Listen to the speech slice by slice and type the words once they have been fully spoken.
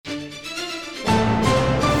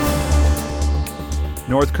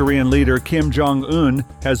North Korean leader Kim Jong-un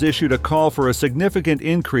has issued a call for a significant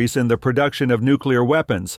increase in the production of nuclear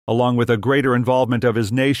weapons, along with a greater involvement of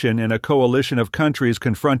his nation in a coalition of countries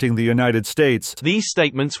confronting the United States. These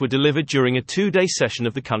statements were delivered during a two-day session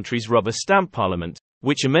of the country's rubber stamp parliament,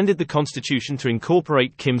 which amended the constitution to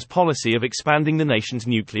incorporate Kim's policy of expanding the nation's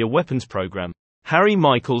nuclear weapons program. Harry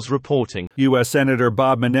Michaels reporting. U.S. Senator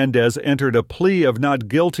Bob Menendez entered a plea of not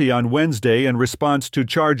guilty on Wednesday in response to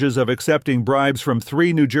charges of accepting bribes from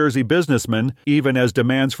 3 New Jersey businessmen, even as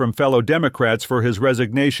demands from fellow Democrats for his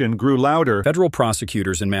resignation grew louder. Federal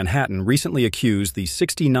prosecutors in Manhattan recently accused the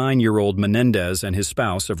 69-year-old Menendez and his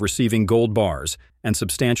spouse of receiving gold bars and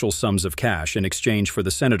substantial sums of cash in exchange for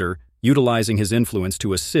the senator utilizing his influence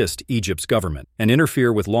to assist Egypt's government and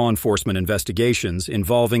interfere with law enforcement investigations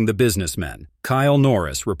involving the businessmen. Kyle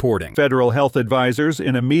Norris reporting. Federal health advisors,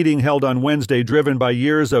 in a meeting held on Wednesday driven by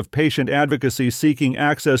years of patient advocacy seeking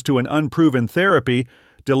access to an unproven therapy,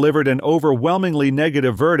 delivered an overwhelmingly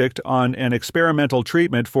negative verdict on an experimental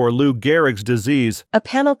treatment for Lou Gehrig's disease. A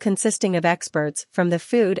panel consisting of experts from the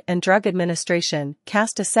Food and Drug Administration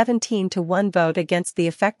cast a 17-1 vote against the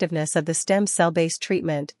effectiveness of the stem cell-based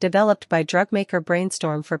treatment developed by drugmaker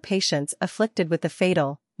Brainstorm for patients afflicted with the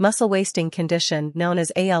fatal, muscle-wasting condition known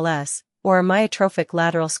as ALS, or amyotrophic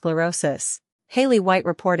lateral sclerosis. Haley White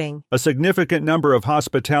reporting. A significant number of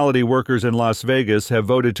hospitality workers in Las Vegas have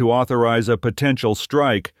voted to authorize a potential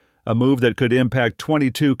strike, a move that could impact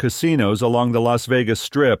 22 casinos along the Las Vegas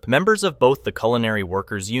Strip. Members of both the Culinary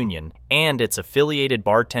Workers Union and its affiliated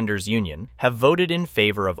Bartenders Union have voted in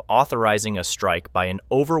favor of authorizing a strike by an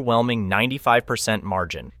overwhelming 95%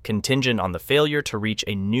 margin, contingent on the failure to reach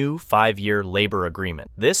a new 5-year labor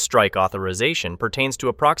agreement. This strike authorization pertains to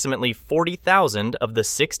approximately 40,000 of the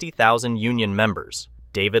 60,000 union members.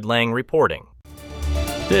 David Lang reporting.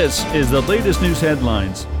 This is the latest news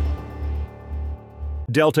headlines.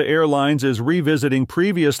 Delta Airlines is revisiting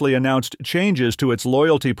previously announced changes to its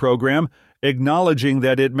loyalty program, acknowledging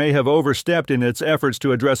that it may have overstepped in its efforts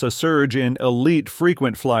to address a surge in elite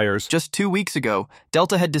frequent flyers. Just 2 weeks ago,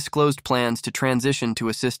 Delta had disclosed plans to transition to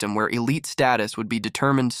a system where elite status would be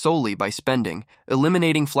determined solely by spending,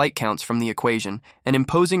 eliminating flight counts from the equation, and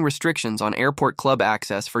imposing restrictions on airport club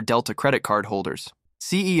access for Delta credit card holders.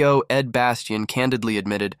 CEO Ed Bastian candidly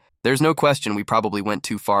admitted, "There's no question we probably went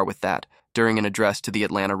too far with that," during an address to the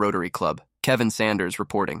Atlanta Rotary Club. Kevin Sanders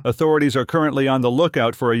reporting. Authorities are currently on the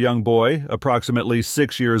lookout for a young boy, approximately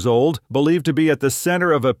 6 years old, believed to be at the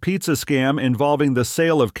center of a pizza scam involving the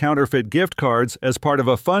sale of counterfeit gift cards as part of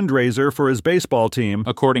a fundraiser for his baseball team.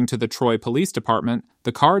 According to the Troy Police Department,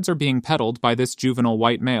 the cards are being peddled by this juvenile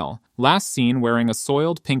white male, last seen wearing a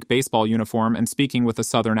soiled pink baseball uniform and speaking with a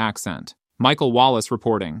southern accent. Michael Wallace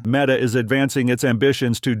reporting. Meta is advancing its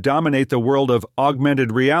ambitions to dominate the world of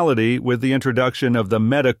augmented reality with the introduction of the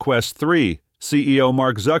Meta Quest 3. CEO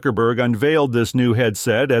Mark Zuckerberg unveiled this new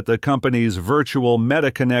headset at the company's virtual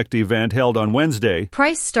MetaConnect event held on Wednesday.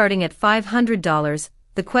 Price starting at $500,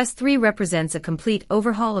 the Quest 3 represents a complete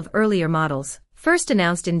overhaul of earlier models. First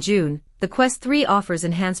announced in June, the Quest 3 offers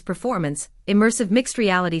enhanced performance, immersive mixed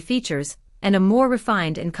reality features, and a more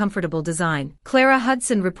refined and comfortable design. Clara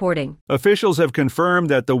Hudson reporting. Officials have confirmed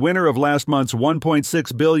that the winner of last month's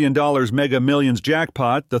 $1.6 billion Mega Millions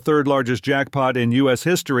jackpot, the third largest jackpot in U.S.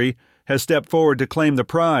 history, has stepped forward to claim the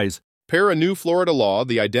prize. Per a new Florida law,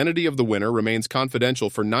 the identity of the winner remains confidential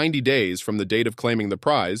for 90 days from the date of claiming the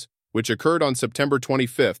prize, which occurred on September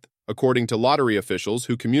 25th, according to lottery officials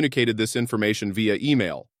who communicated this information via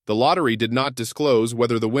email. The lottery did not disclose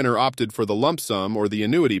whether the winner opted for the lump sum or the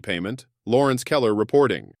annuity payment. Lawrence Keller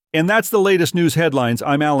reporting. And that's the latest news headlines.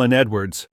 I'm Alan Edwards.